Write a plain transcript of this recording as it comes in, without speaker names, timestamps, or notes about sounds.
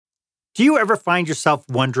Do you ever find yourself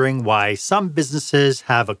wondering why some businesses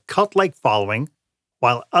have a cult-like following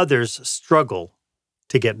while others struggle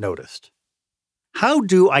to get noticed? How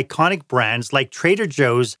do iconic brands like Trader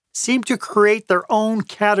Joe's seem to create their own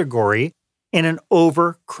category in an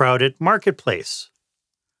overcrowded marketplace?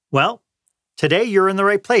 Well, today you're in the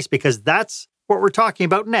right place because that's what we're talking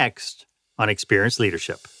about next on Experience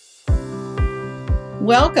Leadership.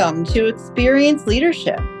 Welcome to Experience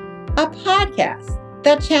Leadership, a podcast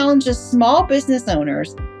that challenges small business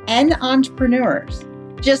owners and entrepreneurs,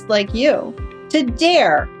 just like you, to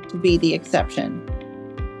dare to be the exception.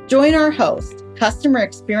 Join our host, customer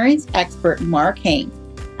experience expert Mark Hain,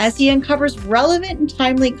 as he uncovers relevant and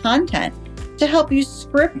timely content to help you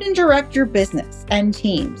script and direct your business and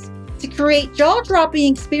teams to create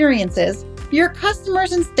jaw-dropping experiences your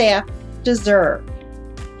customers and staff deserve.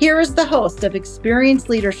 Here is the host of Experience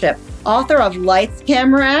Leadership, author of Lights,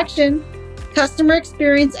 Camera, Action, customer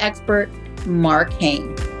experience expert, Mark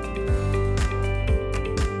Hain.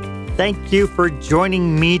 Thank you for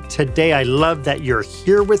joining me today. I love that you're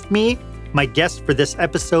here with me. My guest for this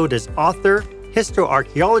episode is author,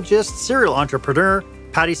 histoarchaeologist, serial entrepreneur,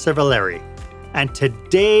 Patty Civalleri. And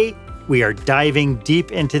today we are diving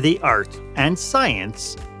deep into the art and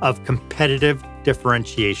science of competitive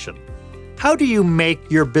differentiation. How do you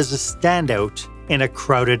make your business stand out in a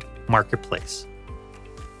crowded marketplace?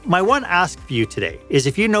 My one ask for you today is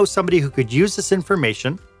if you know somebody who could use this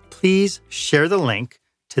information, please share the link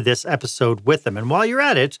to this episode with them. And while you're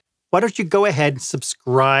at it, why don't you go ahead and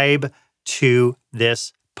subscribe to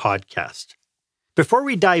this podcast? Before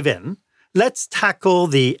we dive in, let's tackle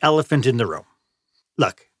the elephant in the room.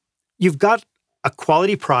 Look, you've got a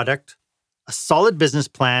quality product, a solid business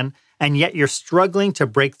plan, and yet you're struggling to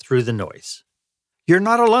break through the noise. You're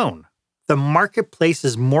not alone. The marketplace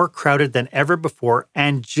is more crowded than ever before,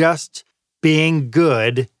 and just being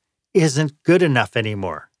good isn't good enough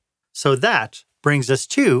anymore. So that brings us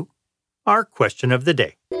to our question of the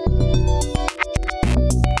day.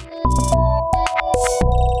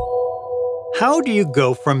 How do you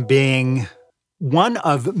go from being one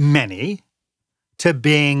of many to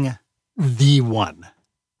being the one?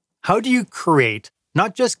 How do you create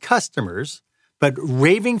not just customers, but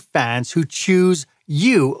raving fans who choose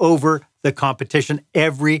you over the competition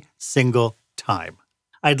every single time?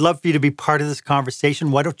 I'd love for you to be part of this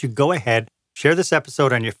conversation. Why don't you go ahead, share this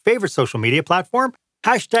episode on your favorite social media platform,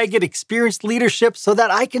 hashtag it Experience Leadership so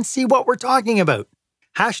that I can see what we're talking about.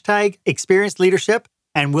 Hashtag Experience Leadership,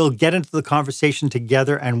 and we'll get into the conversation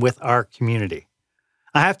together and with our community.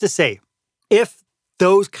 I have to say, if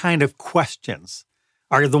those kind of questions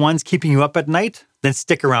are the ones keeping you up at night, then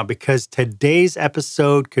stick around because today's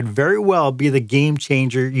episode could very well be the game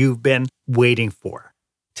changer you've been waiting for.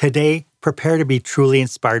 Today, prepare to be truly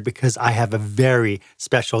inspired because I have a very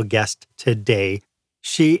special guest today.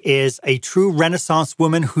 She is a true Renaissance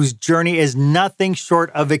woman whose journey is nothing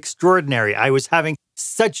short of extraordinary. I was having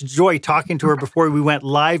such joy talking to her before we went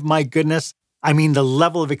live. My goodness. I mean, the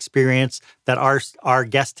level of experience that our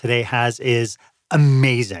guest today has is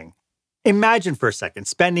amazing. Imagine for a second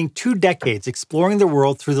spending 2 decades exploring the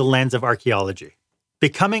world through the lens of archaeology,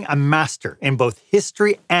 becoming a master in both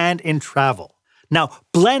history and in travel. Now,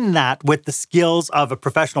 blend that with the skills of a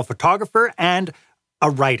professional photographer and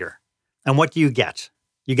a writer. And what do you get?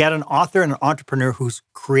 You get an author and an entrepreneur who's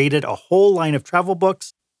created a whole line of travel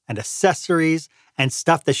books and accessories and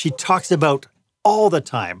stuff that she talks about all the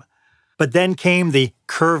time. But then came the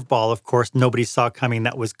curveball, of course, nobody saw coming.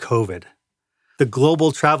 That was COVID. The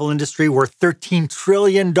global travel industry worth $13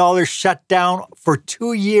 trillion shut down for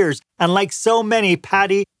 2 years. And like so many,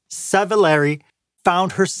 Patty Civalleri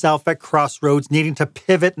found herself at crossroads needing to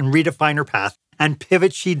pivot and redefine her path. And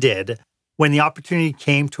pivot she did when the opportunity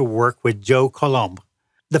came to work with Joe Colombo,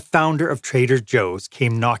 the founder of Trader Joe's,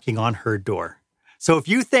 came knocking on her door. So if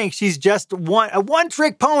you think she's just a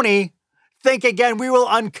one-trick pony, think again. We will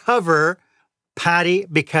uncover Patty,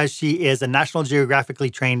 because she is a National Geographically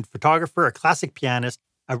trained photographer, a classic pianist,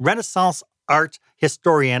 a Renaissance art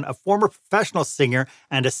historian, a former professional singer,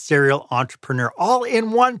 and a serial entrepreneur, all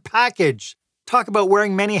in one package. Talk about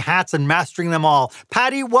wearing many hats and mastering them all.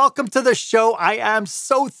 Patty, welcome to the show. I am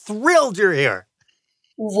so thrilled you're here.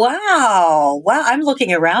 Wow. I'm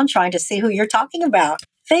looking around trying to see who you're talking about.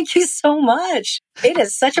 Thank you so much. It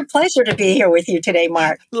is such a pleasure to be here with you today,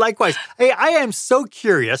 Mark. Likewise. Hey, I am so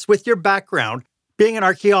curious with your background, being an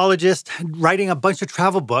archaeologist, writing a bunch of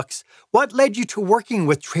travel books. What led you to working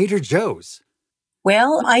with Trader Joe's?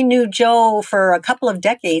 Well, I knew Joe for a couple of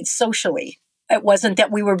decades socially. It wasn't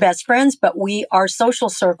that we were best friends, but our social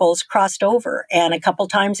circles crossed over. And a couple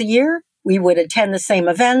times a year, We would attend the same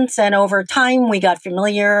events, and over time we got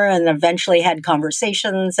familiar and eventually had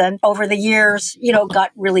conversations, and over the years,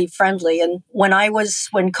 got really friendly. And when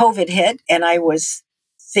COVID hit and I was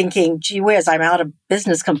thinking, gee whiz, I'm out of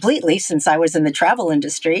business completely since I was in the travel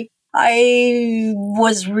industry, I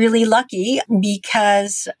was really lucky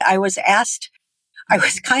because I was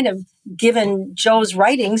kind of given Joe's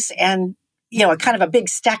writings and, kind of a big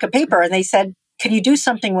stack of paper. And they said, can you do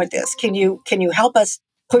something with this? Can you help us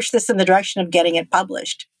push this in the direction of getting it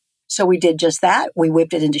published? So we did just that. We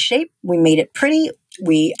whipped it into shape. We made it pretty.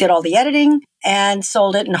 We did all the editing and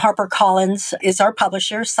sold it. And HarperCollins is our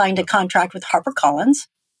publisher, signed a contract with HarperCollins.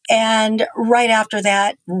 And right after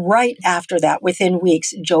that, within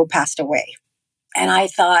weeks, Joe passed away. And I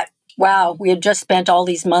thought, wow, we had just spent all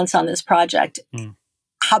these months on this project.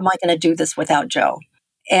 How am I going to do this without Joe?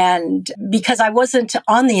 And because I wasn't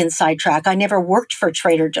on the inside track, I never worked for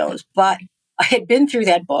Trader Joe's, but I had been through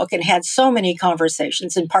that book and had so many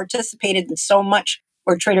conversations and participated in so much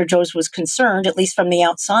where Trader Joe's was concerned, at least from the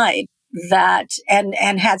outside,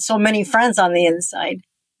 and had so many friends on the inside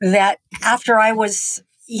that after I was,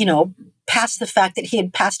 past the fact that he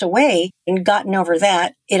had passed away and gotten over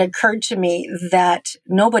that, it occurred to me that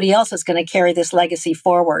nobody else is going to carry this legacy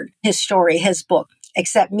forward, his story, his book,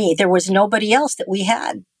 except me. There was nobody else that we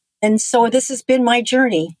had. And so this has been my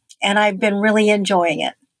journey, and I've been really enjoying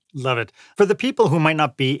it. Love it. For the people who might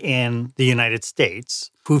not be in the United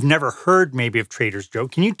States, who've never heard maybe of Trader Joe's,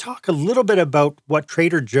 can you talk a little bit about what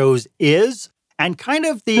Trader Joe's is and kind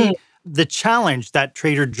of the challenge that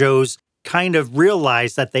Trader Joe's kind of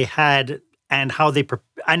realized that they had and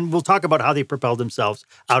and we'll talk about how they propelled themselves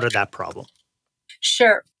out of that problem.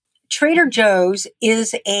 Sure. Trader Joe's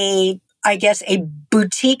is a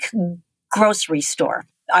boutique grocery store.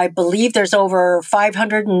 I believe there's over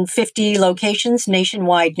 550 locations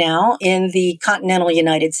nationwide now in the continental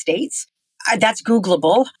United States. That's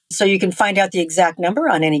Googleable, so you can find out the exact number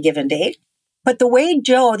on any given date. But the way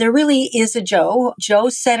there really is a Joe. Joe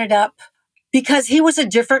set it up because he was a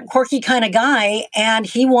different, quirky kind of guy, and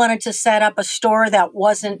he wanted to set up a store that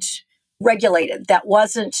wasn't regulated, that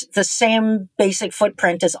wasn't the same basic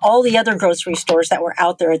footprint as all the other grocery stores that were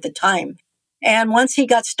out there at the time. And once he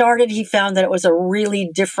got started, he found that it was a really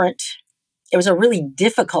difficult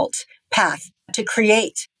path to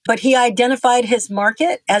create. But he identified his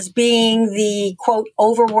market as being the, quote,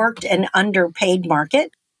 overworked and underpaid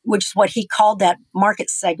market, which is what he called that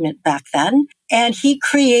market segment back then. And he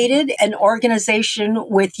created an organization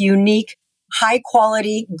with unique, high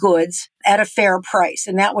quality goods at a fair price.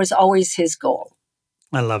 And that was always his goal.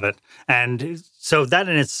 I love it. And so that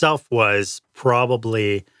in itself was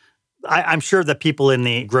probably, I'm sure that people in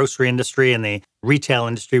the grocery industry and the retail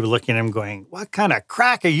industry were looking at him going, what kind of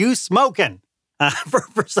crack are you smoking?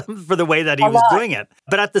 For the way that he was doing it.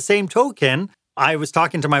 But at the same token, I was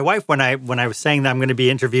talking to my wife when I was saying that I'm going to be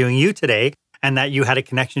interviewing you today and that you had a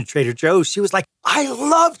connection to Trader Joe's. She was like, I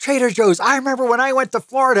love Trader Joe's. I remember when I went to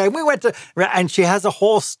Florida and she has a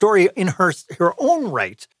whole story in her own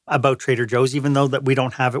right about Trader Joe's, even though that we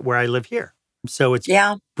don't have it where I live here. So it's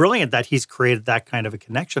brilliant that he's created that kind of a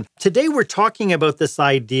connection. Today, we're talking about this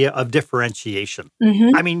idea of differentiation.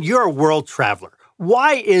 Mm-hmm. I mean, you're a world traveler.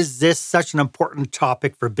 Why is this such an important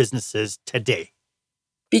topic for businesses today?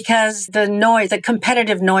 Because the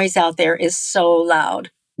competitive noise out there is so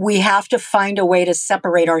loud. We have to find a way to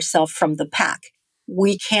separate ourselves from the pack.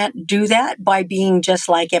 We can't do that by being just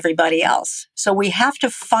like everybody else. So we have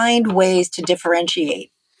to find ways to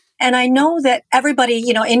differentiate. And I know that everybody,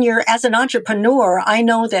 as an entrepreneur, I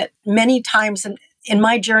know that many times in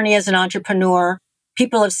my journey as an entrepreneur,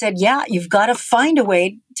 people have said, yeah, you've got to find a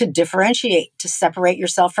way to differentiate, to separate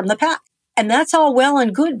yourself from the pack. And that's all well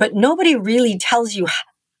and good, but nobody really tells you,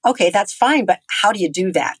 okay, that's fine, but how do you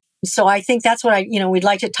do that? So I think that's what we'd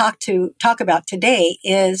like to talk about today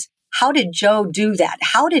is how did Joe do that?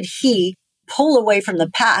 How did he pull away from the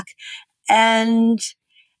pack? And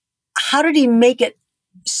how did he make it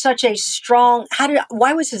such a strong,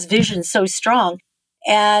 why was his vision so strong?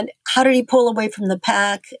 And how did he pull away from the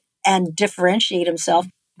pack and differentiate himself?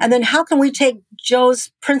 And then how can we take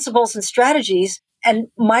Joe's principles and strategies and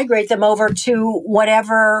migrate them over to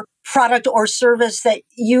whatever product or service that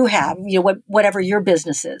you have, whatever your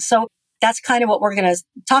business is. So that's kind of what we're going to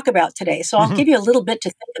talk about today. So I'll give you a little bit to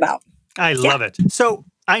think about. I love it. So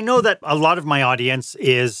I know that a lot of my audience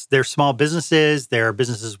they're small businesses. They're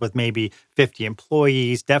businesses with maybe 50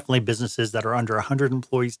 employees, definitely businesses that are under 100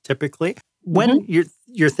 employees typically. When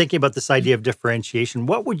you're thinking about this idea of differentiation,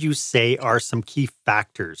 what would you say are some key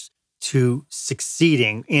factors to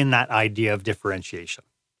succeeding in that idea of differentiation?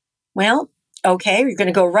 Well, okay, we're going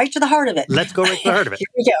to go right to the heart of it. Let's go right to the heart of it. Here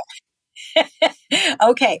we go.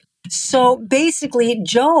 Okay. So basically,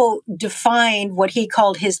 Joe defined what he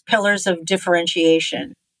called his pillars of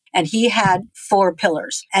differentiation. And he had 4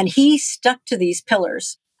 pillars, and he stuck to these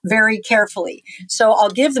pillars very carefully. So I'll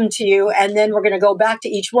give them to you, and then we're going to go back to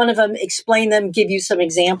each one of them, explain them, give you some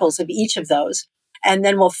examples of each of those. And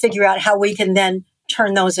then we'll figure out how we can then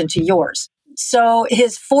turn those into yours. So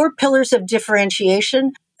his 4 pillars of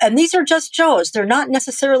differentiation, and these are just Joe's, they're not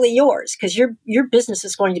necessarily yours because your business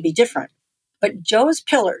is going to be different. But Joe's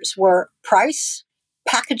pillars were price,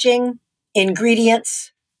 packaging,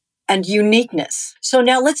 ingredients, and uniqueness. So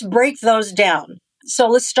now let's break those down. So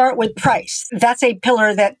let's start with price. That's a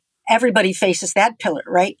pillar that everybody faces, that pillar,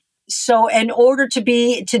 right? So in order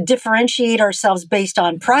to differentiate ourselves based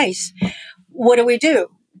on price, what do?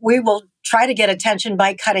 We will try to get attention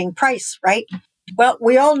by cutting price, right? Well,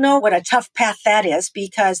 we all know what a tough path that is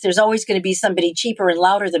because there's always going to be somebody cheaper and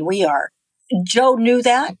louder than we are. Joe knew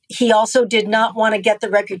that. He also did not want to get the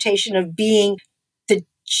reputation of being the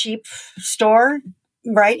cheap store,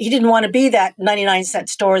 right? He didn't want to be that 99-cent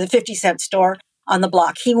store, the 50-cent store on the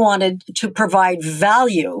block. He wanted to provide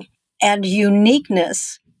value and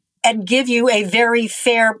uniqueness and give you a very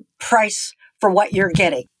fair price for what you're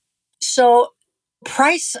getting. So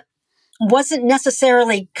price wasn't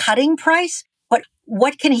necessarily cutting price, but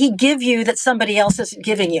what can he give you that somebody else isn't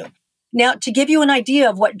giving you? Now, to give you an idea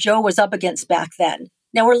of what Joe was up against back then,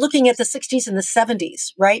 now we're looking at the 60s and the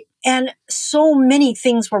 70s, right? And so many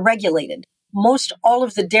things were regulated. Most all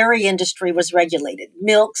of the dairy industry was regulated.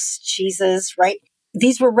 Milks, cheeses, right?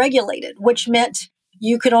 These were regulated, which meant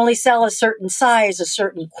you could only sell a certain size, a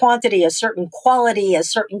certain quantity, a certain quality, a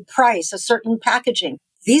certain price, a certain packaging.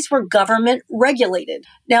 These were government regulated.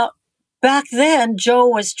 Now, back then, Joe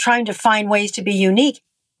was trying to find ways to be unique.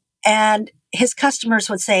 And his customers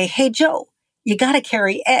would say, "Hey, Joe, you got to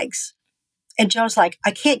carry eggs." And Joe's like,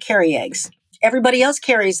 "I can't carry eggs. Everybody else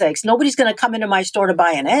carries eggs. Nobody's going to come into my store to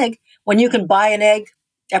buy an egg when you can buy an egg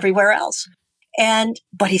everywhere else."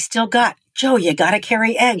 But he still got, "Joe, you got to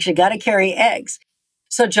carry eggs. You got to carry eggs."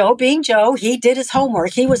 So Joe, being Joe, he did his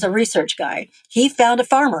homework. He was a research guy. He found a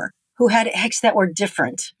farmer who had eggs that were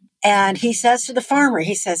different. And he says to the farmer,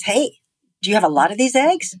 he says, "Hey, do you have a lot of these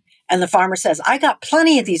eggs?" And the farmer says, "I got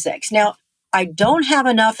plenty of these eggs. Now, I don't have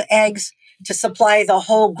enough eggs to supply the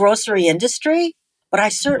whole grocery industry, but I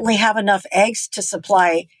certainly have enough eggs to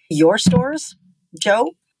supply your stores,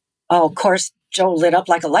 Joe." Oh, of course, Joe lit up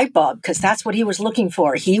like a light bulb because that's what he was looking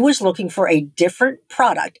for. He was looking for a different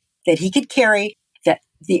product that he could carry that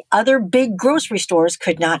the other big grocery stores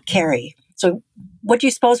could not carry. So what do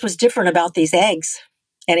you suppose was different about these eggs?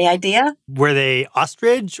 Any idea? Were they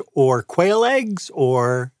ostrich or quail eggs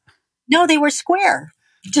or? No, they were square.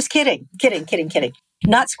 Just kidding.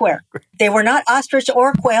 Not square. They were not ostrich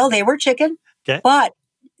or quail. They were chicken, Okay. but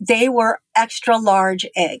they were extra large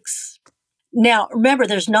eggs. Now, remember,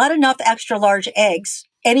 there's not enough extra large eggs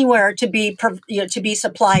anywhere to be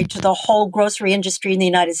supplied to the whole grocery industry in the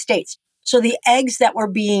United States. So the eggs that were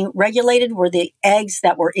being regulated were the eggs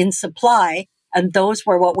that were in supply, and those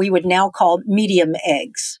were what we would now call medium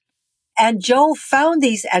eggs. And Joe found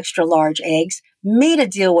these extra large eggs, made a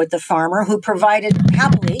deal with the farmer who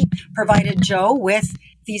happily provided Joe with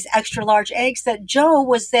these extra large eggs that Joe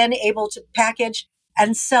was then able to package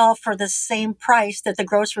and sell for the same price that the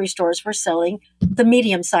grocery stores were selling the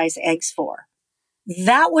medium-sized eggs for.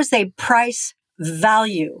 That was a price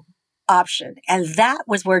value option. And that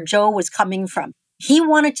was where Joe was coming from. He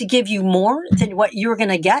wanted to give you more than what you were going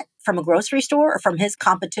to get from a grocery store or from his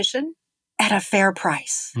competition at a fair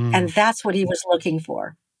price. And that's what he was looking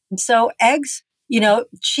for. And so eggs,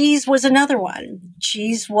 cheese was another one.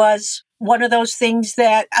 Cheese was one of those things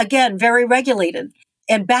that, again, very regulated.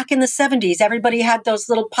 And back in the 70s, everybody had those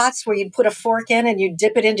little pots where you'd put a fork in and you'd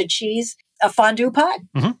dip it into cheese, a fondue pot.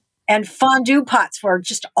 Mm-hmm. And fondue pots were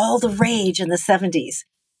just all the rage in the 70s.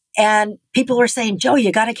 And people were saying, "Joe,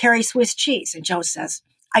 you got to carry Swiss cheese." And Joe says,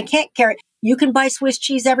 "I can't carry it. You can buy Swiss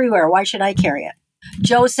cheese everywhere. Why should I carry it?"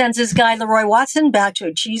 Joe sends his guy, Leroy Watson, back to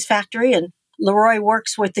a cheese factory. And Leroy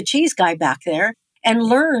works with the cheese guy back there and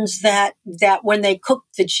learns that when they cook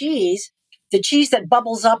the cheese that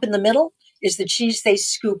bubbles up in the middle is the cheese they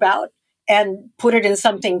scoop out and put it in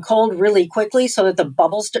something cold really quickly so that the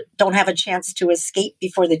bubbles don't have a chance to escape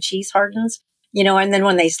before the cheese hardens, and then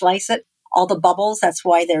when they slice it, all the bubbles, that's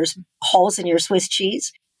why there's holes in your Swiss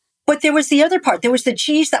cheese. But there was the other part. There was the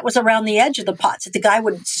cheese that was around the edge of the pots. The guy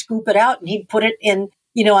would scoop it out and he'd put it in,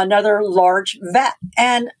 another large vat.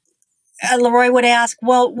 And Leroy would ask,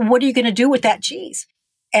 "Well, what are you going to do with that cheese?"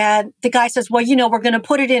 And the guy says, "Well, we're going to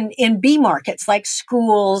put it in B markets like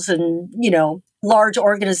schools and, large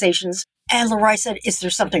organizations. And Leroy said, is there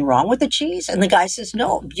something wrong with the cheese? And the guy says,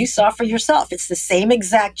 no, you saw for yourself. It's the same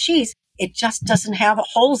exact cheese. It just doesn't have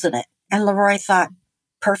holes in it. And Leroy thought,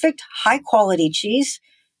 perfect, high quality cheese.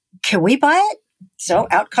 Can we buy it? So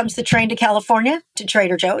out comes the train to California, to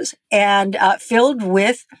Trader Joe's, and filled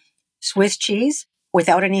with Swiss cheese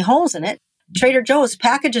without any holes in it. Trader Joe's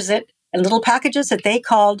packages it in little packages that they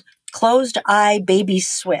called closed eye baby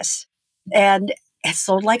Swiss. And it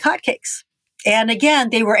sold like hotcakes. And again,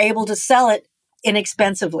 they were able to sell it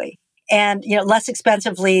inexpensively and, less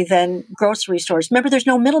expensively than grocery stores. Remember, there's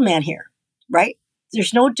no middleman here, right?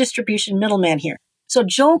 There's no distribution middleman here. So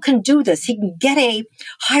Joe can do this. He can get a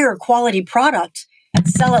higher quality product and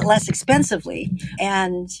sell it less expensively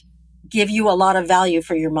and give you a lot of value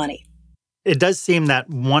for your money. It does seem that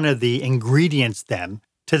one of the ingredients then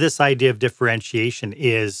to this idea of differentiation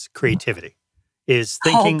is creativity. Is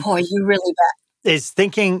thinking, oh boy, you really bet. Is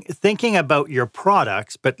thinking about your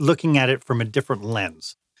products, but looking at it from a different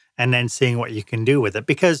lens and then seeing what you can do with it.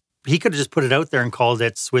 Because he could have just put it out there and called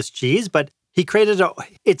it Swiss cheese, but he created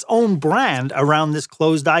its own brand around this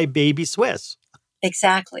closed-eye baby Swiss.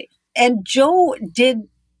 Exactly. And Joe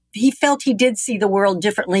he felt he did see the world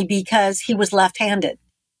differently because he was left-handed.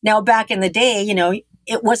 Now, back in the day,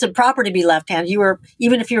 it wasn't proper to be left-handed.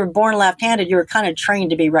 Even if you were born left-handed, you were kind of trained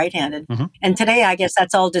to be right-handed. Mm-hmm. And today, I guess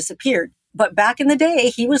that's all disappeared. But back in the day,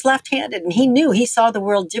 he was left-handed and he saw the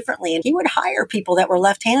world differently. And he would hire people that were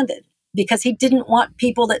left-handed because he didn't want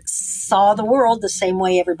people that saw the world the same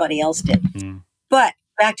way everybody else did. Mm-hmm. But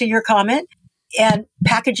back to your comment, and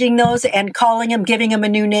packaging those and calling them, giving them a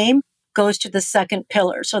new name goes to the second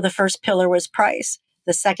pillar. So the first pillar was price.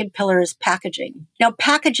 The second pillar is packaging. Now,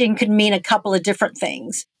 packaging could mean a couple of different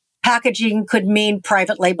things. Packaging could mean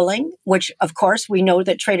private labeling, which, of course, we know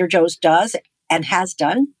that Trader Joe's does and has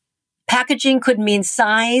done. Packaging could mean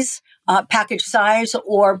size, package size,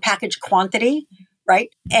 or package quantity, right?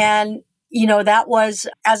 And, that was,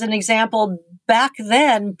 as an example, back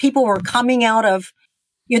then, people were coming out of,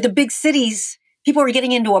 the big cities. People were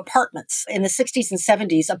getting into apartments. In the 60s and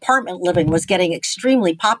 70s, apartment living was getting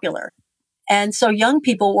extremely popular. And so young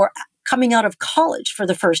people were coming out of college for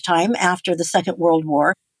the first time after the Second World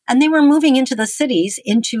War, and they were moving into the cities,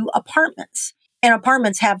 into apartments. And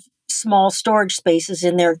apartments have small storage spaces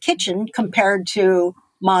in their kitchen compared to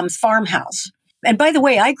mom's farmhouse. And by the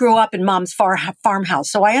way, I grew up in mom's farmhouse,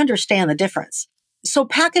 so I understand the difference. So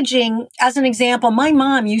packaging, as an example, my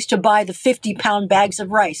mom used to buy the 50-pound bags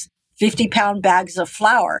of rice, 50-pound bags of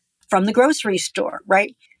flour from the grocery store,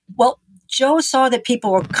 right? Well, Joe saw that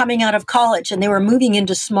people were coming out of college and they were moving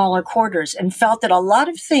into smaller quarters and felt that a lot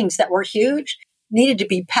of things that were huge needed to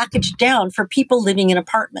be packaged down for people living in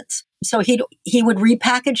apartments. So he would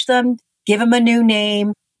repackage them, give them a new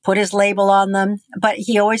name, put his label on them, but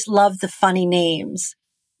he always loved the funny names.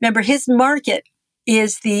 Remember, his market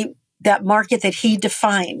is that market that he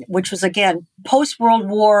defined, which was, again, post-World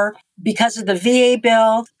War. Because of the VA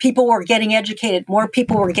bill, people were getting educated. More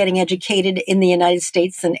people were getting educated in the United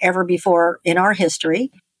States than ever before in our history.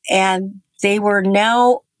 And they were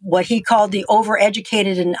now what he called the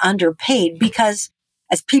overeducated and underpaid, because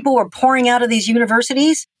as people were pouring out of these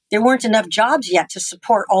universities, there weren't enough jobs yet to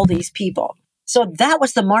support all these people. So that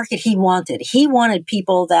was the market he wanted. He wanted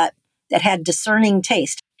people that had discerning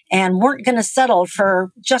taste and weren't going to settle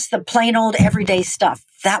for just the plain old everyday stuff.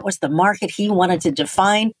 That was the market he wanted to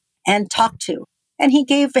define and talk to. And he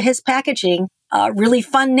gave his packaging really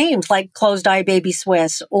fun names like Closed Eye Baby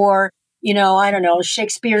Swiss, or, I don't know,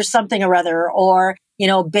 Shakespeare's something or other, or,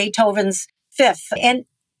 Beethoven's Fifth. And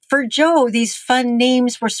for Joe, these fun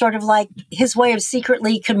names were sort of like his way of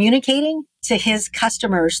secretly communicating to his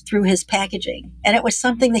customers through his packaging. And it was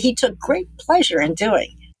something that he took great pleasure in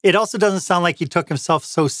doing. It also doesn't sound like he took himself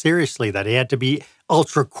so seriously that he had to be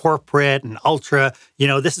ultra corporate and ultra,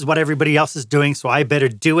 this is what everybody else is doing, so I better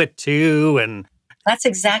do it too. And that's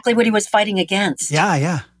exactly what he was fighting against.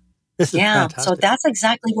 Yeah. This is fantastic. So that's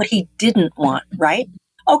exactly what he didn't want, right?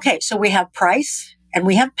 Okay, so we have price and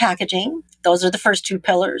we have packaging. Those are the first two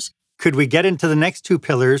pillars. Could we get into the next two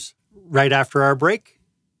pillars right after our break?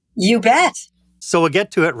 You bet. So we'll get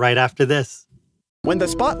to it right after this. When the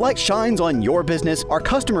spotlight shines on your business, are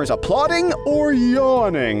customers applauding or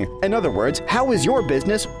yawning? In other words, how is your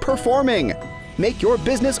business performing? Make your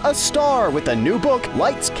business a star with the new book,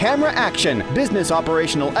 Lights, Camera, Action, Business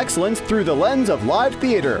Operational Excellence Through the Lens of Live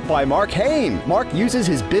Theater by Mark Hain. Mark uses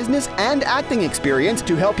his business and acting experience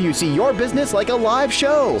to help you see your business like a live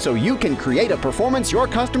show, so you can create a performance your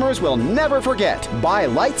customers will never forget. Buy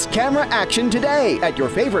Lights, Camera, Action today at your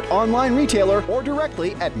favorite online retailer or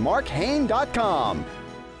directly at markhain.com.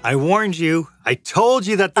 I warned you. I told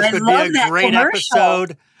you that this would be a great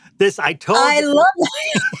episode. I told I you. love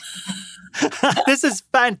This is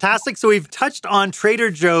fantastic. So we've touched on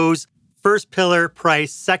Trader Joe's first pillar,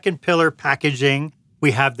 price, second pillar, packaging.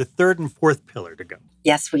 We have the third and fourth pillar to go.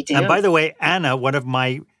 Yes, we do. And by the way, Anna, one of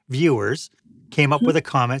my viewers, came up with a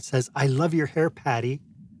comment, says, I love your hair, Patty.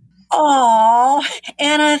 Oh,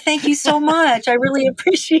 Anna, thank you so much. I really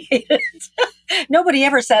appreciate it. Nobody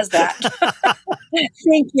ever says that.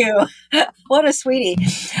 Thank you. What a sweetie.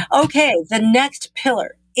 Okay, the next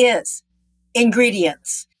pillar is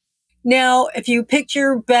ingredients. Now, if you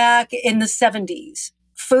picture back in the 70s,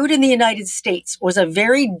 food in the United States was a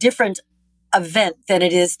very different event than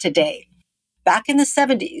it is today. Back in the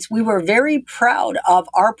 70s, we were very proud of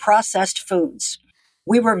our processed foods.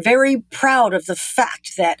 We were very proud of the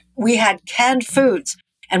fact that we had canned foods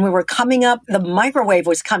and we were coming up, the microwave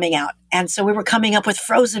was coming out. And so we were coming up with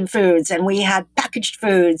frozen foods and we had packaged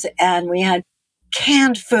foods and we had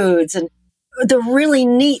canned foods. And the really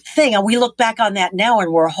neat thing, and we look back on that now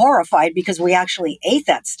and we're horrified because we actually ate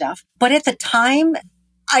that stuff. But at the time,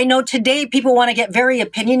 I know today people want to get very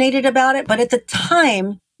opinionated about it, but at the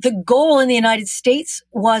time, the goal in the United States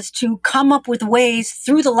was to come up with ways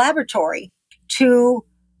through the laboratory to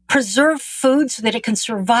preserve food so that it can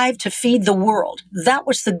survive to feed the world. That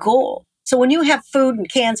was the goal. So when you have food in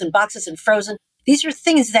cans and boxes and frozen, these are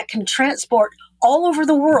things that can transport all over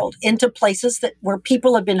the world into places where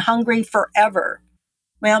people have been hungry forever.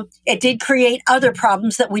 Well, it did create other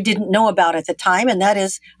problems that we didn't know about at the time, and that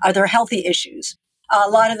is other healthy issues. A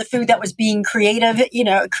lot of the food that was being created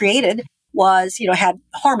was, had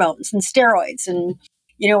hormones and steroids and,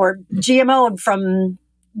 were GMO'd from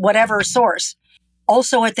whatever source.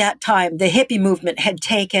 Also at that time, the hippie movement had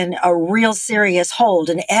taken a real serious hold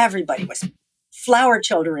and everybody was flower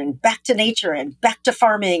children, back to nature and back to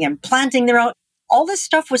farming and planting their own. All this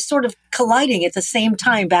stuff was sort of colliding at the same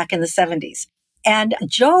time back in the 70s. And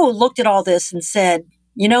Joe looked at all this and said,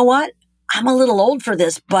 you know what? I'm a little old for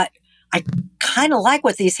this, but I kind of like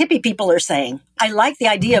what these hippie people are saying. I like the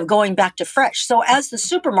idea of going back to fresh. So as the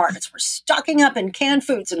supermarkets were stocking up in canned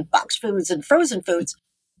foods and boxed foods and frozen foods,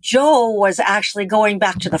 Joe was actually going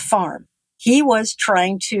back to the farm. He was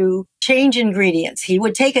trying to change ingredients. He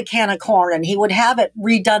would take a can of corn and he would have it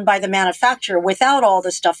redone by the manufacturer without all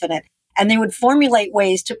the stuff in it. And they would formulate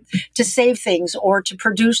ways to save things or to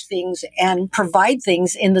produce things and provide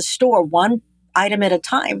things in the store, one item at a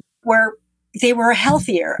time, where they were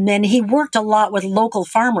healthier. And then he worked a lot with local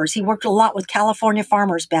farmers. He worked a lot with California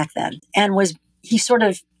farmers back then and he sort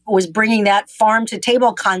of was bringing that farm to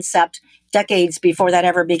table concept decades before that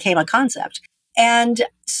ever became a concept. And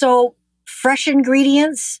so fresh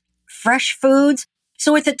ingredients, fresh foods.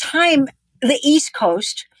 So at the time, the East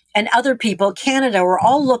Coast and other people, Canada, were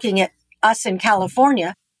all looking at us in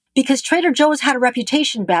California because Trader Joe's had a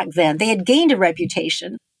reputation back then. They had gained a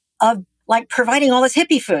reputation of like providing all this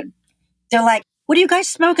hippie food. They're like, what are you guys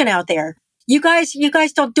smoking out there? You guys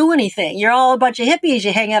don't do anything. You're all a bunch of hippies.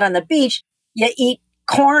 You hang out on the beach. You eat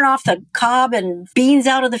corn off the cob and beans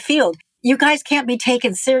out of the field. You guys can't be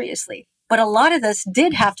taken seriously. But a lot of this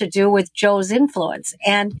did have to do with Joe's influence.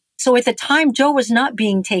 And so at the time, Joe was not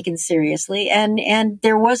being taken seriously. And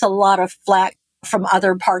there was a lot of flack from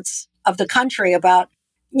other parts of the country about,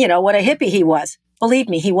 what a hippie he was. Believe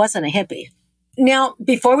me, he wasn't a hippie. Now,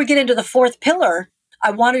 before we get into the fourth pillar,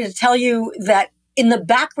 I wanted to tell you that in the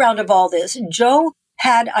background of all this, Joe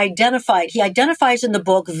he identifies in the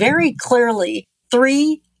book very clearly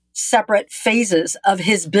 3 separate phases of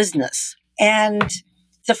his business. And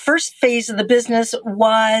the first phase of the business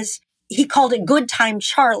he called it Good Time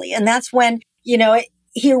Charlie. And that's when,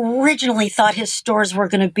 he originally thought his stores were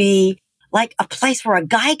going to be like a place where a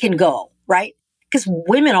guy can go, right? Because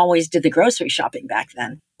women always did the grocery shopping back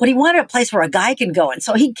then. But he wanted a place where a guy can go. And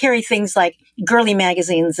so he'd carry things like girly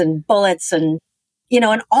magazines and bullets and,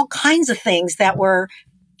 and all kinds of things that were,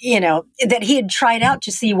 that he had tried out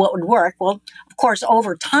to see what would work. Well, of course,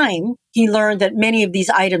 over time, he learned that many of these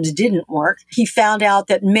items didn't work. He found out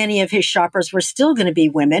that many of his shoppers were still going to be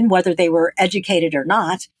women, whether they were educated or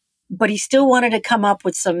not. But he still wanted to come up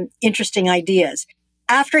with some interesting ideas.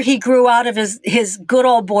 After he grew out of his good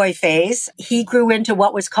old boy phase, he grew into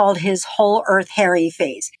what was called his Whole Earth Harry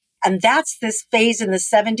phase. And that's this phase in the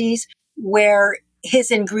 70s where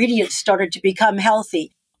his ingredients started to become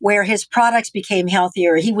healthy, where his products became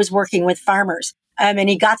healthier. He was working with farmers, and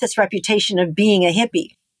he got this reputation of being a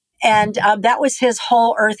hippie. And that was his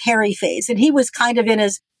Whole Earth Harry phase. And he was kind of in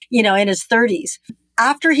his 30s.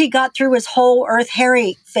 After he got through his Whole Earth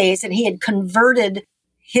Harry phase and he had converted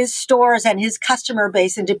his stores and his customer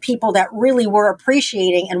base into people that really were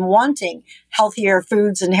appreciating and wanting healthier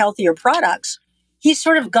foods and healthier products, he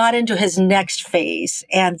sort of got into his next phase,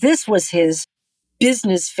 and this was his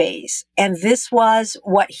business phase. And this was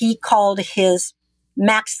what he called his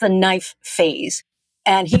Max the Knife phase.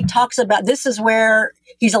 And he talks about, this is where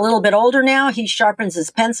he's a little bit older now. He sharpens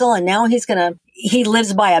his pencil, and now he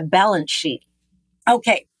lives by a balance sheet.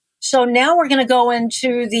 Okay. So now we're going to go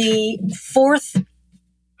into the fourth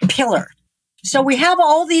pillar. So we have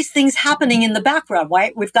all these things happening in the background,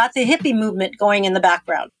 right? We've got the hippie movement going in the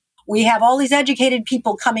background. We have all these educated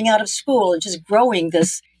people coming out of school and just growing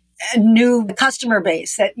this new customer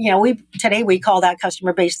base that, today we call that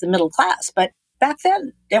customer base the middle class. But back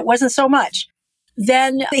then, it wasn't so much.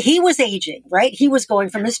 Then he was aging, right? He was going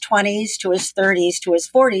from his 20s to his 30s to his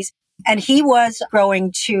 40s, and he was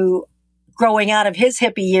growing out of his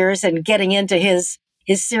hippie years and getting into his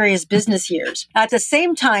serious business years. At the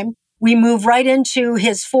same time, we move right into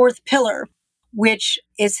his fourth pillar, which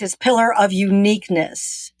is his pillar of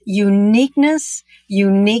uniqueness. Uniqueness,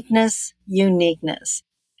 uniqueness, uniqueness.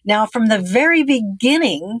 Now, from the very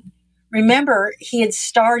beginning, remember, he had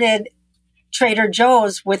started Trader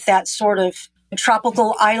Joe's with that sort of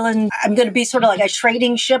tropical island. I'm going to be sort of like a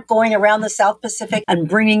trading ship going around the South Pacific and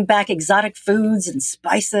bringing back exotic foods and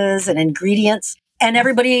spices and ingredients. And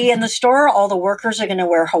everybody in the store, all the workers are going to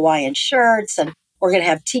wear Hawaiian shirts, and we're going to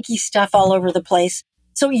have tiki stuff all over the place.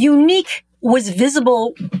 So unique was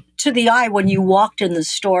visible to the eye when you walked in the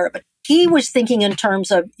store, but he was thinking in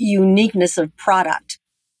terms of uniqueness of product.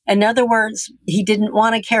 In other words, he didn't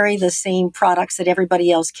want to carry the same products that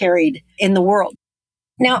everybody else carried in the world.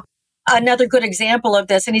 Now, another good example of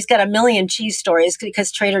this, and he's got a million cheese stories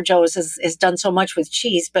because Trader Joe's has done so much with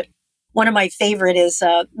cheese, but one of my favorite is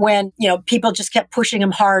when, people just kept pushing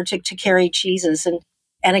him hard to carry cheeses.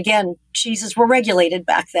 And again, cheeses were regulated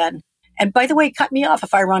back then. And by the way, cut me off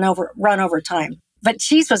if I run over time. But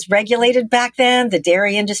cheese was regulated back then. The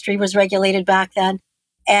dairy industry was regulated back then.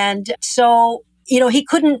 And so, he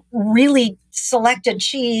couldn't really select a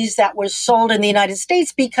cheese that was sold in the United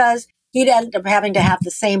States because he'd end up having to have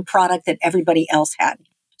the same product that everybody else had.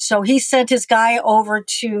 So he sent his guy over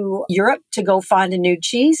to Europe to go find a new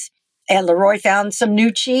cheese. And Leroy found some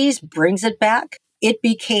new cheese, brings it back. It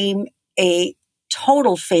became a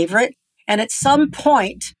total favorite. And at some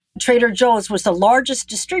point, Trader Joe's was the largest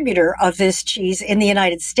distributor of this cheese in the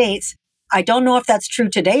United States. I don't know if that's true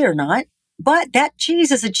today or not, but that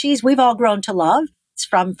cheese is a cheese we've all grown to love. It's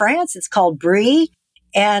from France. It's called Brie.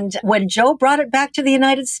 And when Joe brought it back to the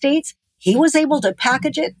United States, he was able to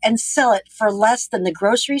package it and sell it for less than the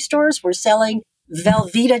grocery stores were selling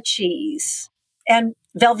Velveeta cheese. And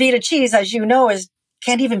Velveeta cheese, as you know,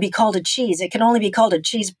 can't even be called a cheese. It can only be called a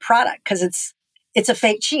cheese product because it's a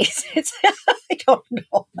fake cheese. I don't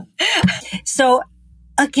know. So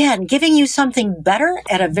again, giving you something better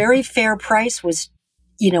at a very fair price was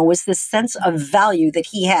this sense of value that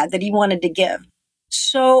he had, that he wanted to give.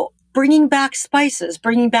 So bringing back spices,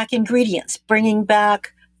 bringing back ingredients, bringing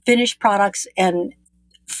back finished products and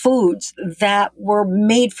foods that were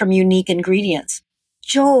made from unique ingredients.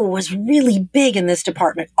 Joe was really big in this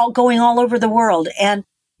department, going all over the world. And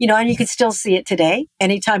you can still see it today.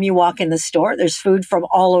 Anytime you walk in the store, there's food from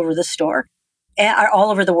all over the store, all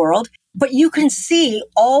over the world. But you can see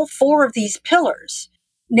all four of these pillars.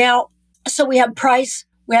 Now, so we have price,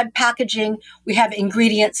 we have packaging, we have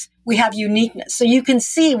ingredients, we have uniqueness. So you can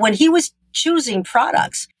see when he was choosing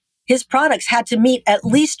products, his products had to meet at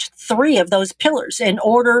least three of those pillars in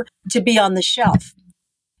order to be on the shelf.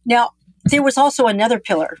 Now, there was also another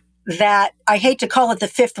pillar that I hate to call it the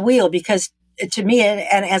fifth wheel because to me,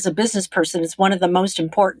 and as a business person, it's one of the most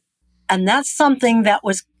important. And that's something that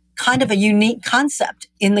was kind of a unique concept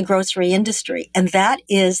in the grocery industry. And that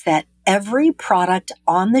is that every product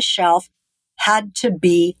on the shelf had to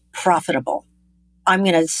be profitable. I'm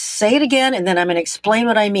going to say it again, and then I'm going to explain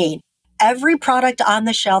what I mean. Every product on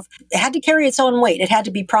the shelf had to carry its own weight. It had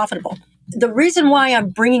to be profitable. The reason why I'm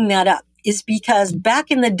bringing that up is because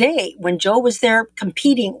back in the day when Joe was there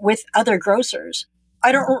competing with other grocers,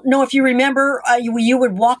 I don't know if you remember, you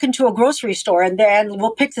would walk into a grocery store and then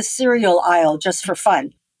we'll pick the cereal aisle just for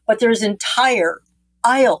fun. But there's entire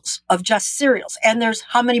aisles of just cereals. And there's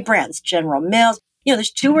how many brands? General Mills.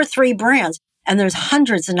 There's 2 or 3 brands and there's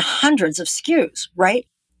hundreds and hundreds of SKUs, right?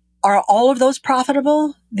 Are all of those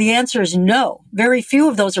profitable? The answer is no. Very few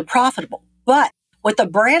of those are profitable. But what the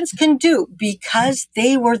brands can do, because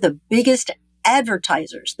they were the biggest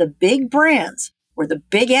advertisers, the big brands were the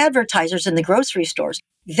big advertisers in the grocery stores,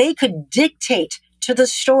 they could dictate to the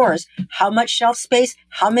stores how much shelf space,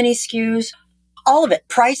 how many SKUs, all of it,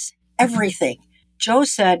 price, everything. Joe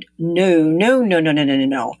said, no.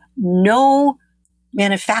 No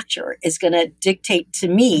manufacturer is going to dictate to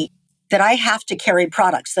me that I have to carry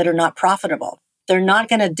products that are not profitable. They're not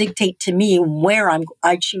going to dictate to me where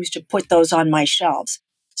I choose to put those on my shelves.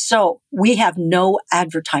 So we have no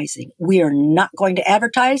advertising. We are not going to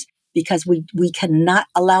advertise because we cannot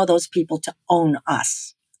allow those people to own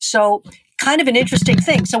us. So kind of an interesting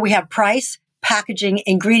thing. So we have price, packaging,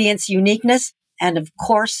 ingredients, uniqueness, and of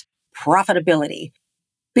course, profitability.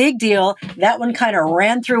 Big deal. That one kind of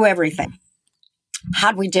ran through everything.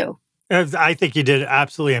 How'd we do? I think you did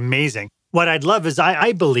absolutely amazing. What I'd love is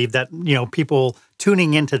I believe that, people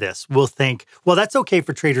tuning into this will think, well, that's okay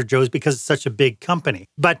for Trader Joe's because it's such a big company.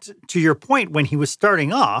 But to your point, when he was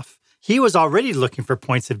starting off, he was already looking for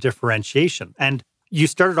points of differentiation. And you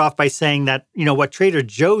started off by saying that, what Trader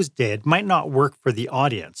Joe's did might not work for the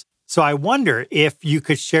audience. So I wonder if you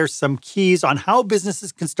could share some keys on how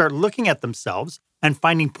businesses can start looking at themselves and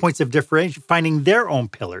finding points of differentiation, finding their own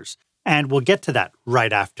pillars. And we'll get to that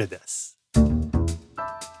right after this.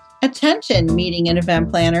 Attention, meeting and event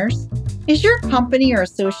planners. Is your company or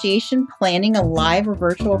association planning a live or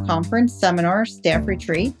virtual conference, seminar, staff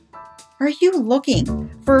retreat? Are you looking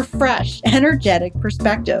for a fresh, energetic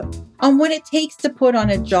perspective on what it takes to put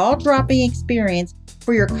on a jaw-dropping experience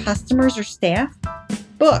for your customers or staff?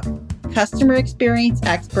 Book customer experience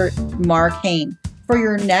expert Mark Hain for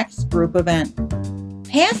your next group event.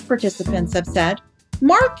 Past participants have said,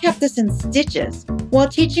 Mark kept us in stitches while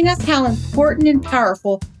teaching us how important and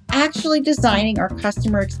powerful actually designing our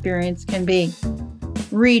customer experience can be.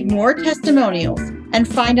 Read more testimonials and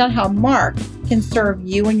find out how Mark can serve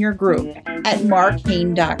you and your group at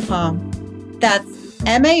markhain.com. That's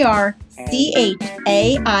markhaine.com.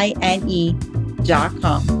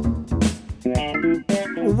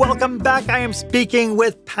 Welcome back. I am speaking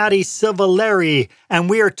with Patty Civalleri, and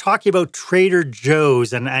we are talking about Trader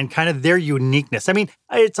Joe's and kind of their uniqueness. I mean,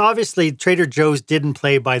 it's obviously Trader Joe's didn't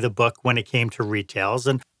play by the book when it came to retails.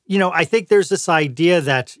 And, I think there's this idea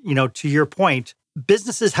that, to your point,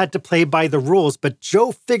 businesses had to play by the rules, but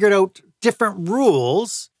Joe figured out different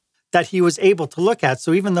rules that he was able to look at.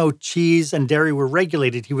 So even though cheese and dairy were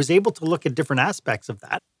regulated, he was able to look at different aspects of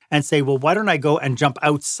that and say, well, why don't I go and jump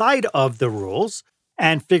outside of the rules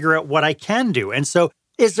and figure out what I can do? And so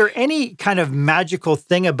is there any kind of magical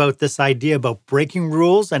thing about this idea about breaking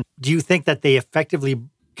rules? And do you think that they effectively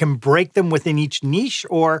can break them within each niche?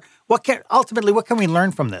 Or what can we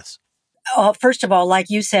learn from this? First of all, like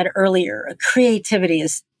you said earlier, creativity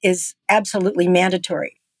is absolutely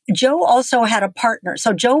mandatory. Joe also had a partner.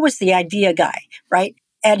 So Joe was the idea guy, right?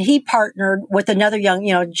 And he partnered with another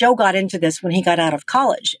Joe got into this when he got out of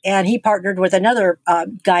college. And he partnered with another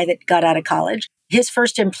guy that got out of college. His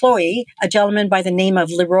first employee, a gentleman by the name of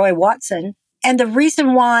Leroy Watson. And the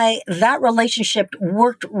reason why that relationship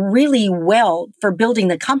worked really well for building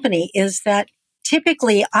the company is that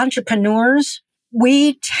typically entrepreneurs,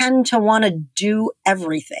 we tend to want to do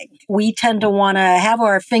everything. We tend to want to have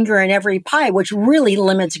our finger in every pie, which really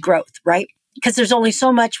limits growth, right? Because there's only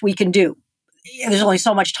so much we can do. There's only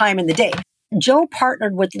so much time in the day. Joe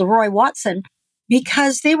partnered with Leroy Watson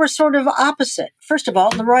because they were sort of opposite. First of all,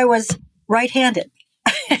 Leroy was right-handed.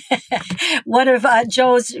 One of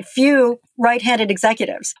Joe's few right-handed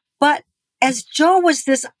executives. But as Joe was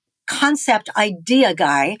this concept idea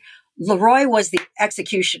guy, Leroy was the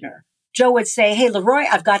executioner. Joe would say, hey, Leroy,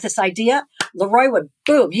 I've got this idea. Leroy would,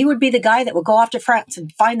 boom, he would be the guy that would go off to France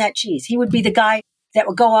and find that cheese. He would be the guy that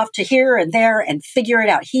would go off to here and there and figure it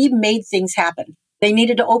out. He made things happen. They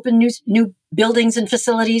needed to open new buildings and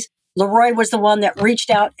facilities. Leroy was the one that reached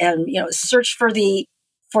out and, searched for the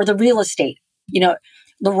real estate.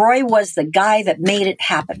 Leroy was the guy that made it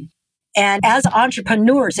happen. And as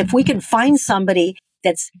entrepreneurs, if we can find somebody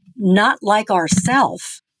that's not like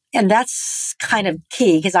ourselves, and that's kind of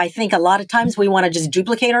key, because I think a lot of times we want to just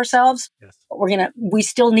duplicate ourselves. Yes. But we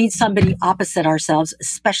still need somebody opposite ourselves,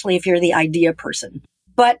 especially if you're the idea person.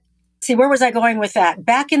 But see, where was I going with that?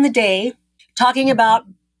 Back in the day, talking about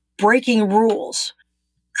breaking rules.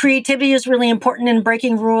 Creativity is really important in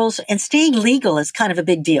breaking rules, and staying legal is kind of a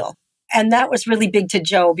big deal. And that was really big to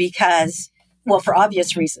Joe because, well, for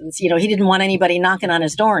obvious reasons, he didn't want anybody knocking on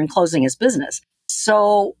his door and closing his business.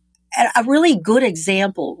 So a really good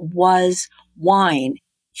example was wine.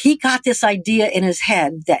 He got this idea in his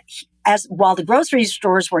head that while the grocery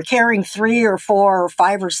stores were carrying 3 or 4 or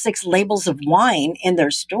 5 or 6 labels of wine in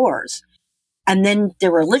their stores, and then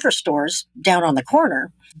there were liquor stores down on the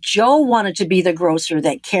corner, Joe wanted to be the grocer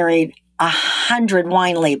that carried 100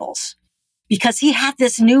 wine labels because he had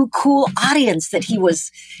this new cool audience that he was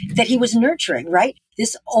nurturing, right?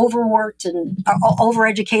 This overworked and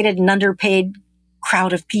overeducated and underpaid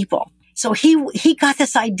crowd of people. So he got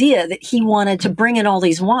this idea that he wanted to bring in all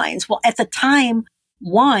these wines. Well, at the time,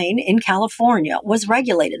 Wine in California was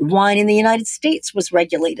regulated. Wine in the United States was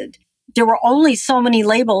regulated. There were only so many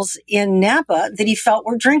labels in Napa that he felt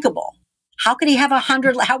were drinkable. How could he have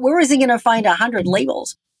 100? Where is he going to find 100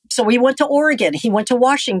 labels? So he went to Oregon. He went to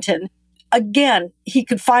Washington. Again, he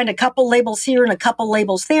could find a couple labels here and a couple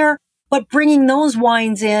labels there, but bringing those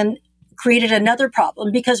wines in created another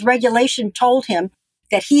problem because regulation told him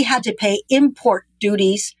that he had to pay import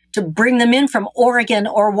duties to bring them in from Oregon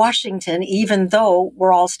or Washington, even though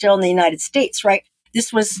we're all still in the United States, right?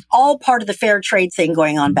 This was all part of the fair trade thing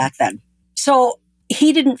going on back then. So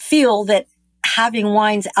he didn't feel that having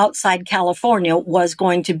wines outside California was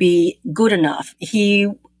going to be good enough. He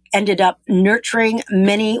ended up nurturing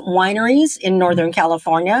many wineries in Northern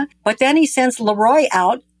California, but then he sends Leroy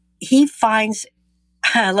out. He finds,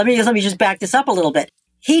 let me just back this up a little bit.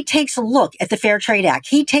 He takes a look at the Fair Trade Act.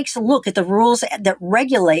 He takes a look at the rules that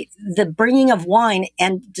regulate the bringing of wine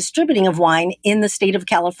and distributing of wine in the state of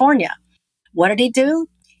California. What did he do?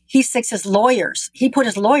 He sticks his lawyers. He put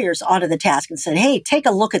his lawyers onto the task and said, hey, take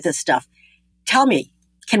a look at this stuff. Tell me,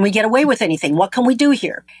 can we get away with anything? What can we do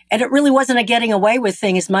here? And it really wasn't a getting away with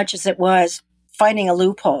thing as much as it was finding a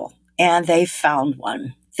loophole. And they found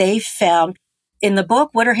one. They found, in the book,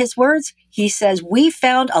 what are his words? He says, we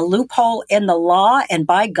found a loophole in the law, and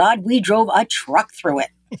by God, we drove a truck through it.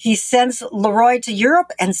 He sends Leroy to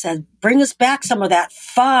Europe and says, bring us back some of that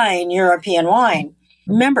fine European wine.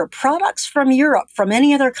 Remember, products from Europe, from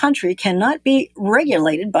any other country, cannot be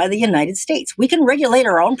regulated by the United States. We can regulate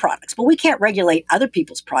our own products, but we can't regulate other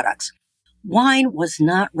people's products. Wine was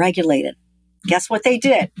not regulated. Guess what they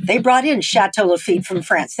did? They brought in Chateau Lafite from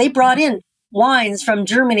France. They brought in wines from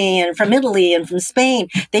Germany and from Italy and from Spain.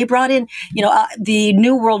 They brought in, the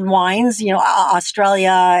New World wines,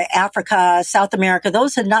 Australia, Africa, South America.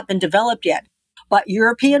 Those had not been developed yet. But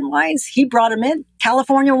European wines, he brought them in.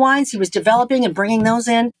 California wines, he was developing and bringing those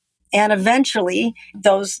in. And eventually,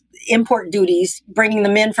 those import duties, bringing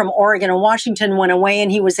them in from Oregon and Washington, went away,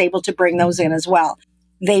 and he was able to bring those in as well.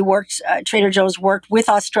 They worked, Trader Joe's worked with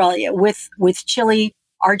Australia, with Chile,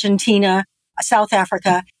 Argentina, South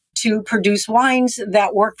Africa, to produce wines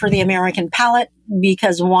that work for the American palate,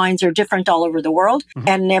 because wines are different all over the world,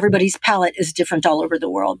 and everybody's palate is different all over the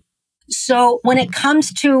world. So when it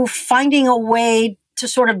comes to finding a way to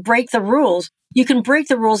sort of break the rules, you can break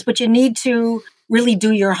the rules, but you need to really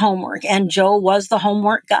do your homework. And Joe was the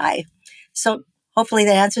homework guy. So hopefully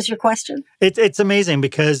that answers your question. It's amazing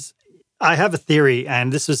because I have a theory,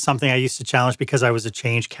 and this is something I used to challenge because I was a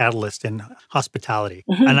change catalyst in hospitality.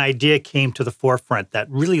 An idea came to the forefront that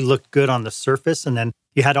really looked good on the surface, and then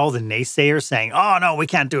you had all the naysayers saying, oh, no, we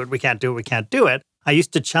can't do it, we can't do it, we can't do it. I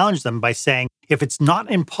used to challenge them by saying, if it's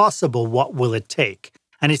not impossible, what will it take?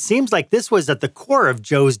 And it seems like this was at the core of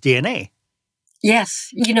Joe's DNA. Yes.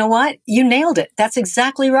 You know what? You nailed it. That's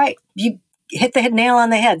exactly right. You hit the nail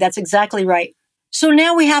on the head. That's exactly right. So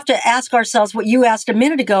now we have to ask ourselves what you asked a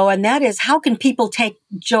minute ago, and that is, how can people take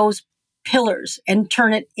Joe's pillars and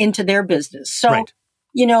turn it into their business? So, right.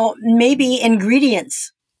 Maybe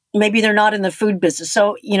ingredients, maybe they're not in the food business.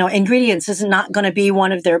 So, ingredients is not going to be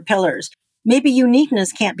one of their pillars. Maybe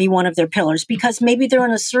uniqueness can't be one of their pillars because maybe they're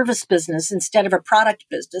in a service business instead of a product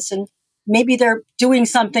business. And maybe they're doing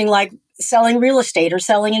something like selling real estate or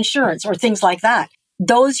selling insurance or things like that.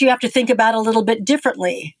 Those you have to think about a little bit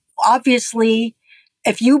differently. Obviously,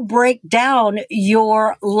 if you break down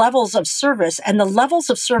your levels of service and the levels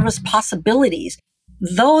of service possibilities,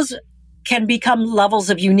 those can become levels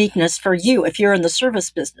of uniqueness for you if you're in the service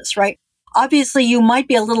business, right? Obviously, you might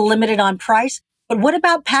be a little limited on price, but what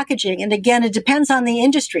about packaging? And again, it depends on the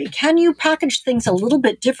industry. Can you package things a little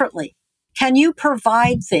bit differently? Can you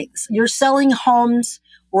provide things? You're selling homes,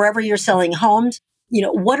 wherever you're selling homes.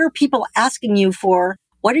 What are people asking you for?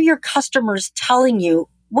 What are your customers telling you?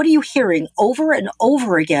 What are you hearing over and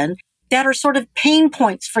over again that are sort of pain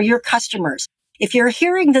points for your customers? If you're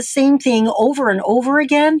hearing the same thing over and over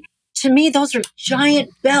again, to me, those are giant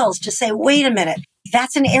bells to say, wait a minute,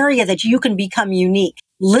 that's an area that you can become unique.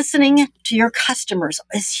 Listening to your customers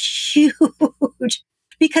is huge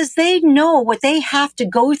because they know what they have to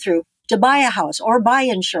go through to buy a house or buy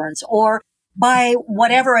insurance or buy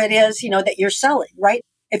whatever it is, that you're selling, right?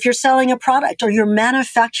 If you're selling a product or you're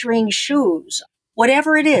manufacturing shoes,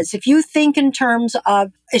 whatever it is, if you think in terms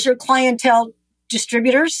of, is your clientele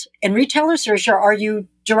distributors and retailers, or are you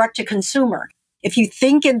direct to consumer? If you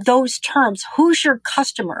think in those terms, who's your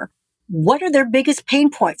customer? What are their biggest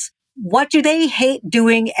pain points? What do they hate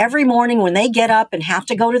doing every morning when they get up and have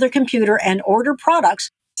to go to their computer and order products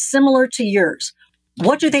similar to yours?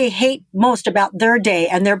 What do they hate most about their day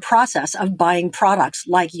and their process of buying products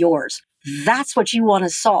like yours? That's what you want to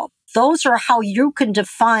solve. Those are how you can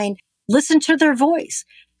define, listen to their voice,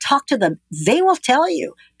 talk to them. They will tell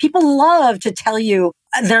you. People love to tell you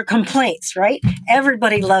their complaints, right?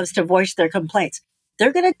 Everybody loves to voice their complaints.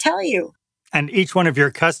 They're going to tell you. And each one of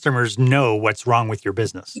your customers know what's wrong with your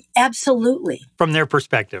business. Absolutely. From their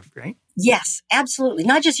perspective, right? Yes, absolutely.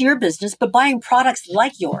 Not just your business, but buying products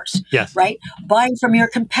like yours, Yes. right? Buying from your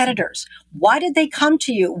competitors. Why did they come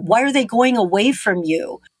to you? Why are they going away from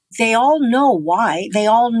you? They all know why. They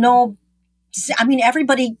all know. I mean,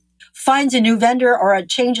 everybody finds a new vendor or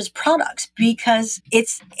changes products because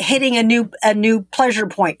it's hitting a new pleasure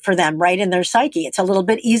point for them, right? In their psyche. It's a little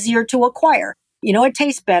bit easier to acquire. You know, it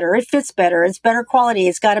tastes better. It fits better. It's better quality.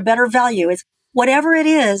 It's got a better value. It's whatever it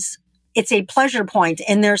is. It's a pleasure point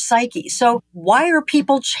in their psyche. So why are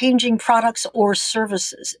people changing products or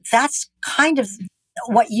services? That's kind of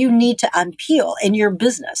what you need to unpeel in your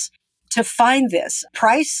business to find this.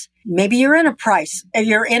 Price, maybe you're in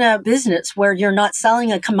a business where you're not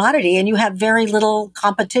selling a commodity and you have very little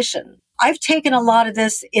competition. I've taken a lot of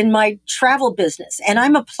this in my travel business, and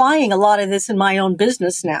I'm applying a lot of this in my own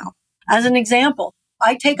business now. As an example,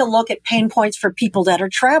 I take a look at pain points for people that are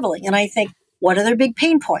traveling, and I think, what are their big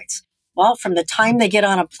pain points? Well, from the time they get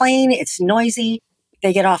on a plane, it's noisy.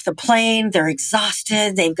 They get off the plane, they're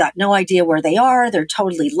exhausted. They've got no idea where they are. They're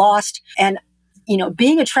totally lost. And, you know,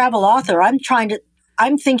 being a travel author,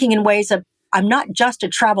 I'm thinking in ways of, I'm not just a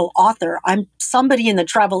travel author. I'm somebody in the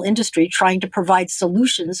travel industry trying to provide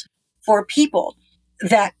solutions for people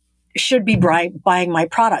that should be buying my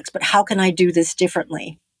products. But how can I do this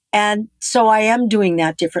differently? And so I am doing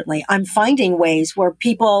that differently. I'm finding ways where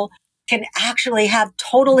people can actually have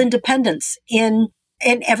total independence in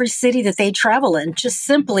every city that they travel in, just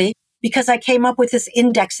simply because I came up with this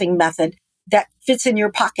indexing method that fits in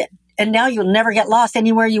your pocket. And now you'll never get lost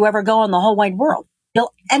anywhere you ever go in the whole wide world.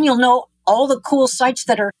 You'll know all the cool sites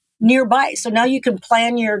that are nearby. So now you can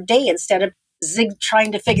plan your day instead of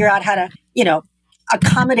trying to figure out how to,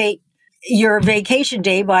 accommodate your vacation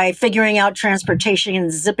day by figuring out transportation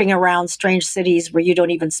and zipping around strange cities where you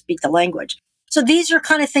don't even speak the language. So these are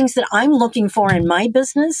kind of things that I'm looking for in my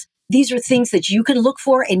business. These are things that you can look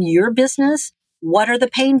for in your business. What are the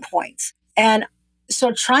pain points? And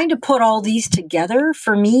so trying to put all these together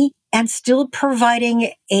for me and still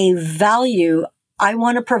providing a value, I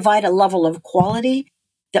want to provide a level of quality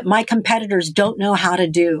that my competitors don't know how to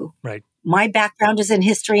do. Right. My background is in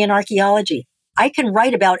history and archaeology. I can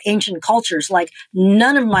write about ancient cultures like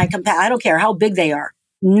none of my I don't care how big they are.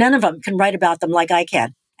 None of them can write about them like I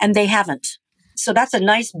can. And they haven't. So that's a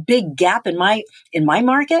nice big gap in my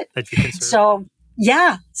market. That you can serve. So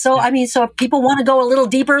yeah. So I mean, so if people want to go a little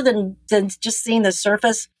deeper than just seeing the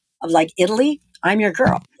surface of like Italy, I'm your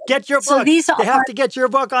girl. Get your book. So they have to get your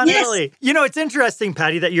book on Yes. Italy. You know, it's interesting,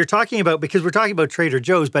 Patty, that you're talking about, because we're talking about Trader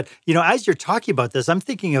Joe's, but as you're talking about this, I'm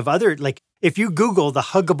thinking of other, like if you Google the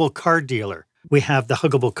huggable car dealer, we have the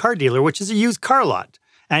huggable car dealer, which is a used car lot.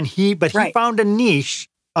 And he found a niche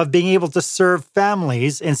of being able to serve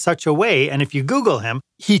families in such a way. And if you Google him,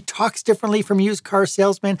 he talks differently from used car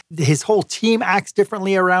salesmen. His whole team acts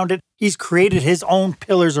differently around it. He's created his own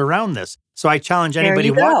pillars around this. So I challenge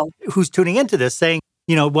anybody who's tuning into this saying,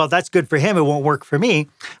 well, that's good for him. It won't work for me.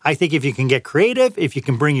 I think if you can get creative, if you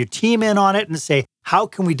can bring your team in on it and say, how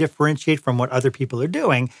can we differentiate from what other people are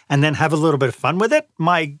doing and then have a little bit of fun with it?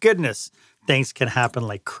 My goodness, things can happen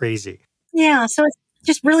like crazy. Yeah. So it's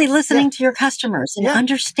just really listening to your customers and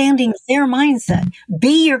understanding their mindset.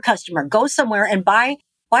 Be your customer. Go somewhere and buy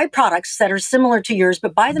products that are similar to yours,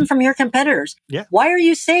 but buy them from your competitors. Yeah. Why are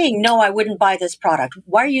you saying, no, I wouldn't buy this product?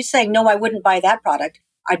 Why are you saying, no, I wouldn't buy that product?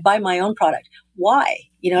 I'd buy my own product. Why?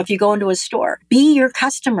 If you go into a store, be your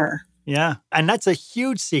customer. Yeah. And that's a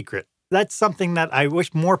huge secret. That's something that I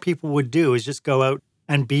wish more people would do, is just go out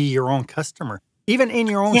and be your own customer, even in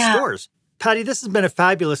your own stores. Patty, this has been a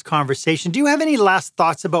fabulous conversation. Do you have any last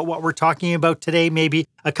thoughts about what we're talking about today? Maybe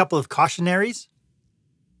a couple of cautionaries?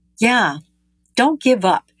 Yeah. Don't give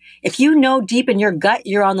up. If you know deep in your gut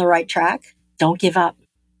you're on the right track, don't give up.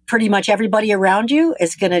 Pretty much everybody around you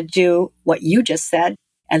is going to do what you just said.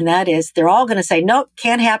 And that is, they're all going to say, nope,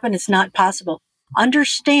 can't happen. It's not possible.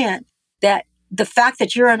 Understand that the fact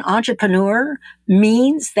that you're an entrepreneur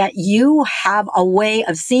means that you have a way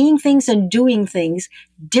of seeing things and doing things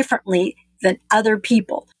differently than other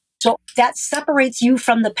people. So that separates you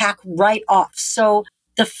from the pack right off. So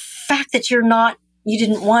the fact that you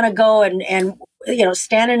didn't want to go and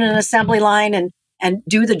stand in an assembly line and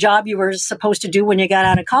do the job you were supposed to do when you got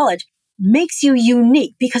out of college makes you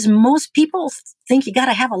unique, because most people think you got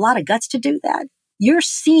to have a lot of guts to do that. You're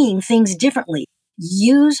seeing things differently.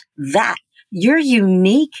 Use that. You're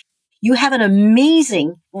unique. You have an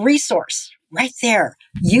amazing resource right there.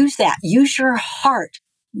 Use that. Use your heart.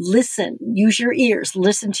 Listen. Use your ears.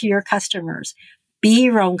 Listen to your customers. Be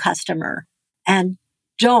your own customer. And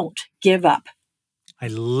don't give up. I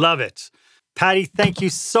love it. Patty, thank you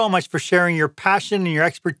so much for sharing your passion and your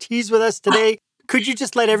expertise with us today. Could you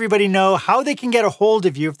just let everybody know how they can get a hold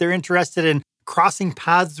of you if they're interested in crossing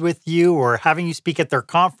paths with you or having you speak at their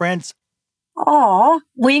conference? Oh,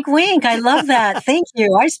 wink, wink. I love that. Thank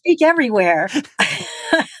you. I speak everywhere.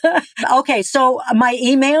 Okay, so my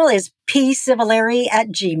email is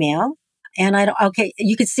pcivalleri@gmail. And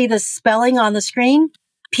you can see the spelling on the screen.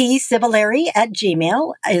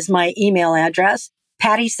 pcivalleri@gmail is my email address.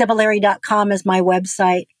 pattycivalleri.com is my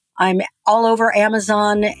website. I'm all over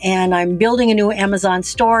Amazon, and I'm building a new Amazon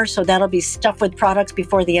store, so that'll be stuffed with products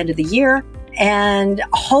before the end of the year. And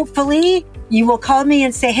hopefully you will call me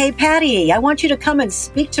and say, hey, Patty, I want you to come and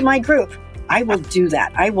speak to my group. I will do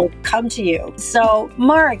that. I will come to you. So,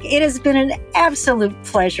 Mark, it has been an absolute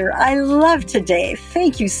pleasure. I love today.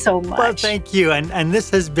 Thank you so much. Well, thank you. And this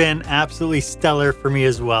has been absolutely stellar for me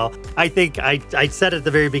as well. I think I said at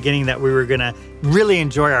the very beginning that we were going to really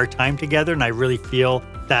enjoy our time together, and I really feel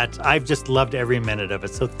that I've just loved every minute of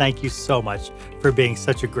it. So thank you so much for being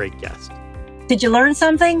such a great guest. Did you learn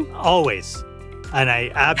something? Always. And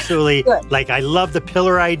I absolutely, I love the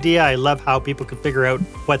pillar idea. I love how people can figure out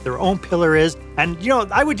what their own pillar is. And,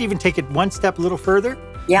 I would even take it one step a little further.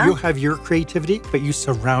 Yeah. You have your creativity, but you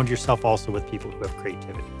surround yourself also with people who have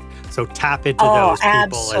creativity. So tap into those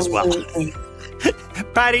people as well.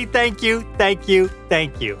 Patty, thank you. Thank you.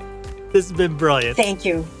 Thank you. This has been brilliant. Thank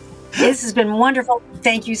you. This has been wonderful.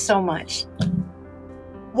 Thank you so much.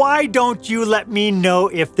 Why don't you let me know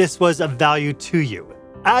if this was of value to you?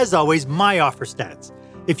 As always, my offer stands.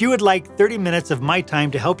 If you would like 30 minutes of my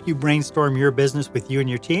time to help you brainstorm your business with you and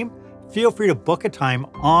your team, feel free to book a time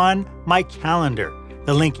on my calendar.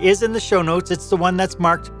 The link is in the show notes. It's the one that's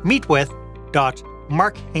marked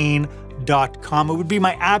meetwith.markhain.com. It would be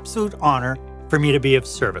my absolute honor for me to be of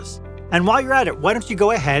service. And while you're at it, why don't you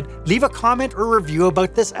go ahead, leave a comment or review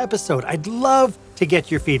about this episode. I'd love to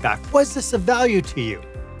get your feedback. Was this of value to you?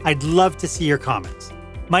 I'd love to see your comments.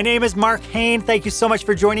 My name is Mark Hain. Thank you so much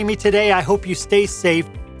for joining me today. I hope you stay safe,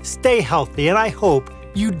 stay healthy, and I hope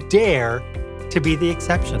you dare to be the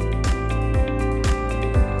exception.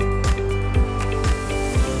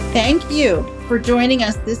 Thank you for joining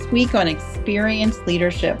us this week on Experienced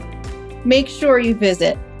Leadership. Make sure you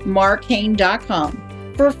visit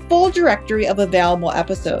markhain.com for a full directory of available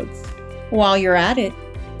episodes. While you're at it,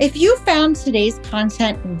 if you found today's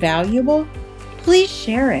content valuable, please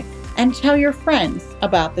share it and tell your friends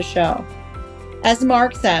about the show. As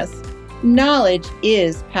Mark says, knowledge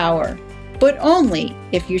is power, but only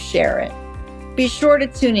if you share it. Be sure to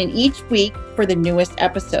tune in each week for the newest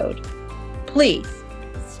episode. Please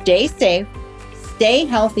stay safe, stay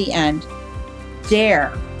healthy, and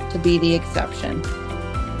dare to be the exception.